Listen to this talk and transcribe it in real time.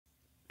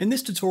In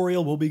this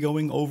tutorial, we'll be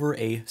going over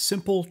a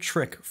simple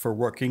trick for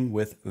working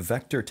with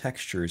vector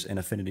textures in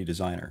Affinity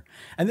Designer.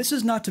 And this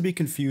is not to be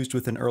confused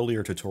with an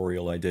earlier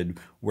tutorial I did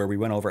where we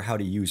went over how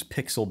to use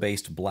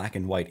pixel-based black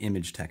and white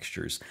image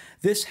textures.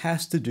 This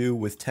has to do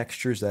with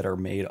textures that are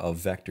made of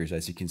vectors,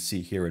 as you can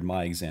see here in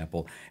my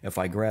example. If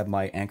I grab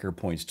my anchor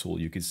points tool,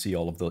 you can see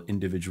all of the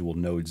individual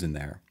nodes in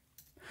there.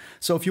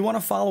 So if you want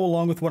to follow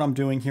along with what I'm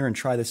doing here and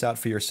try this out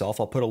for yourself,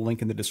 I'll put a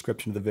link in the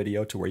description of the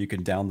video to where you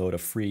can download a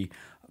free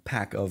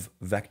pack of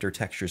vector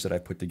textures that I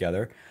put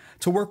together.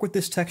 To work with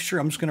this texture,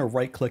 I'm just going to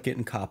right-click it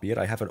and copy it.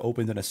 I have it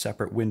opened in a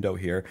separate window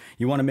here.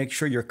 You want to make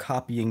sure you're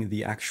copying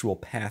the actual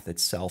path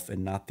itself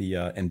and not the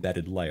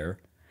embedded layer.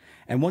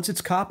 And once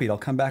it's copied, I'll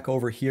come back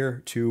over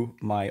here to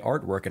my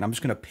artwork, and I'm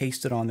just going to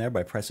paste it on there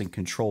by pressing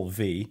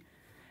Ctrl-V.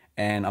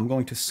 And I'm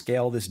going to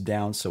scale this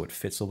down so it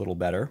fits a little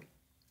better.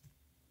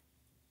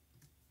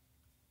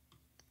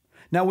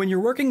 Now, when you're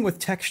working with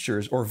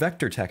textures, or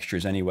vector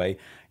textures anyway,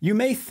 you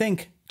may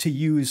think to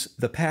use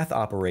the path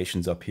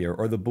operations up here,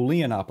 or the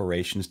Boolean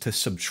operations, to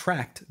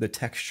subtract the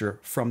texture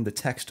from the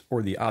text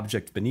or the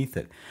object beneath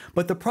it.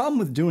 But the problem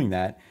with doing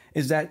that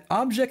is that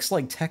objects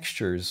like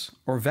textures,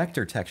 or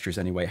vector textures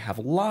anyway, have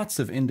lots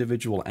of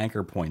individual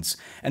anchor points,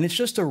 and it's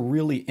just a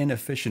really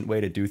inefficient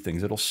way to do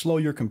things. It'll slow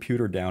your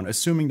computer down,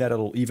 assuming that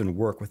it'll even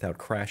work without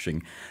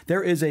crashing.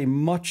 There is a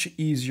much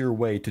easier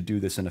way to do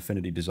this in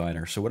Affinity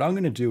Designer. So what I'm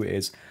going to do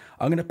is,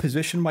 I'm going to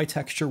position my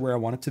texture where I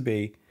want it to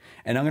be,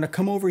 and I'm going to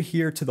come over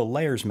here to the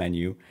Layers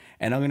menu,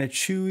 and I'm going to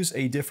choose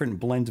a different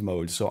blend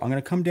mode. So I'm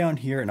going to come down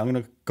here, and I'm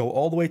going to go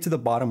all the way to the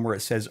bottom where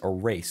it says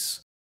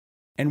Erase.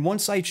 And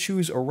once I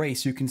choose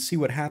Erase, you can see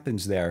what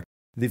happens there.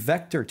 The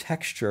vector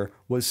texture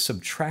was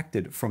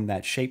subtracted from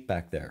that shape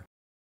back there.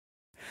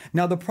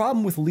 Now, the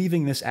problem with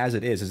leaving this as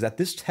it is that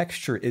this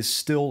texture is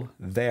still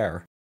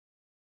there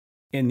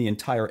in the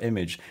entire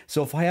image.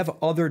 So if I have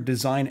other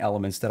design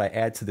elements that I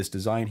add to this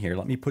design here,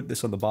 let me put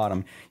this on the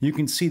bottom, you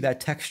can see that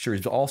texture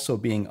is also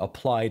being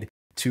applied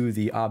to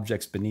the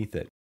objects beneath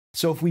it.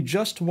 So if we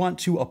just want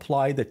to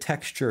apply the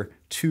texture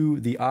to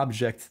the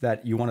object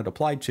that you want it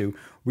applied to,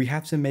 we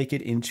have to make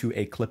it into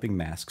a clipping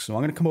mask. So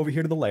I'm going to come over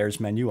here to the Layers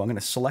menu, I'm going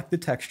to select the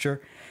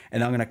texture,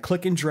 and I'm going to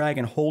click and drag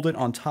and hold it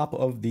on top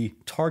of the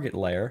target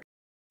layer,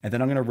 and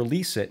then I'm going to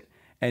release it,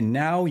 and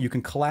now you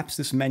can collapse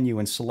this menu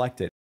and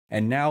select it.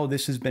 And now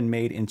this has been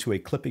made into a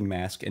clipping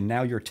mask, and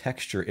now your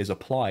texture is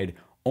applied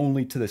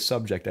only to the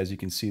subject, as you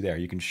can see there.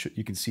 You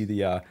can see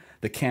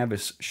the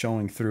canvas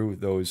showing through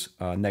those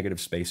negative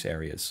space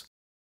areas.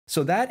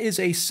 So that is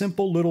a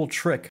simple little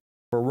trick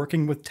for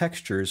working with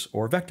textures,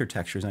 or vector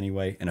textures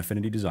anyway, in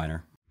Affinity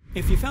Designer.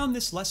 If you found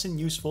this lesson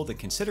useful, then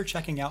consider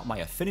checking out my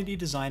Affinity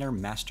Designer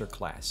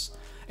Masterclass.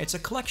 It's a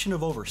collection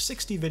of over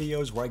 60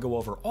 videos where I go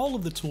over all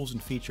of the tools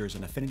and features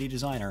in Affinity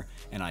Designer,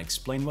 and I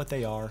explain what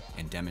they are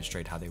and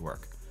demonstrate how they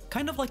work.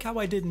 Kind of like how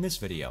I did in this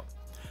video.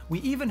 We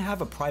even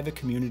have a private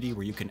community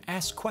where you can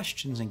ask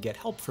questions and get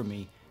help from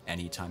me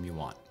anytime you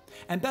want.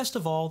 And best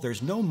of all,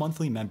 there's no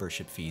monthly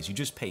membership fees. You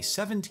just pay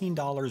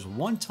 $17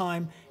 one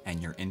time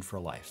and you're in for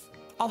life.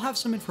 I'll have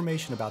some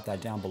information about that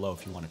down below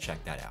if you want to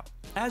check that out.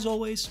 As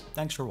always,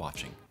 thanks for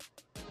watching.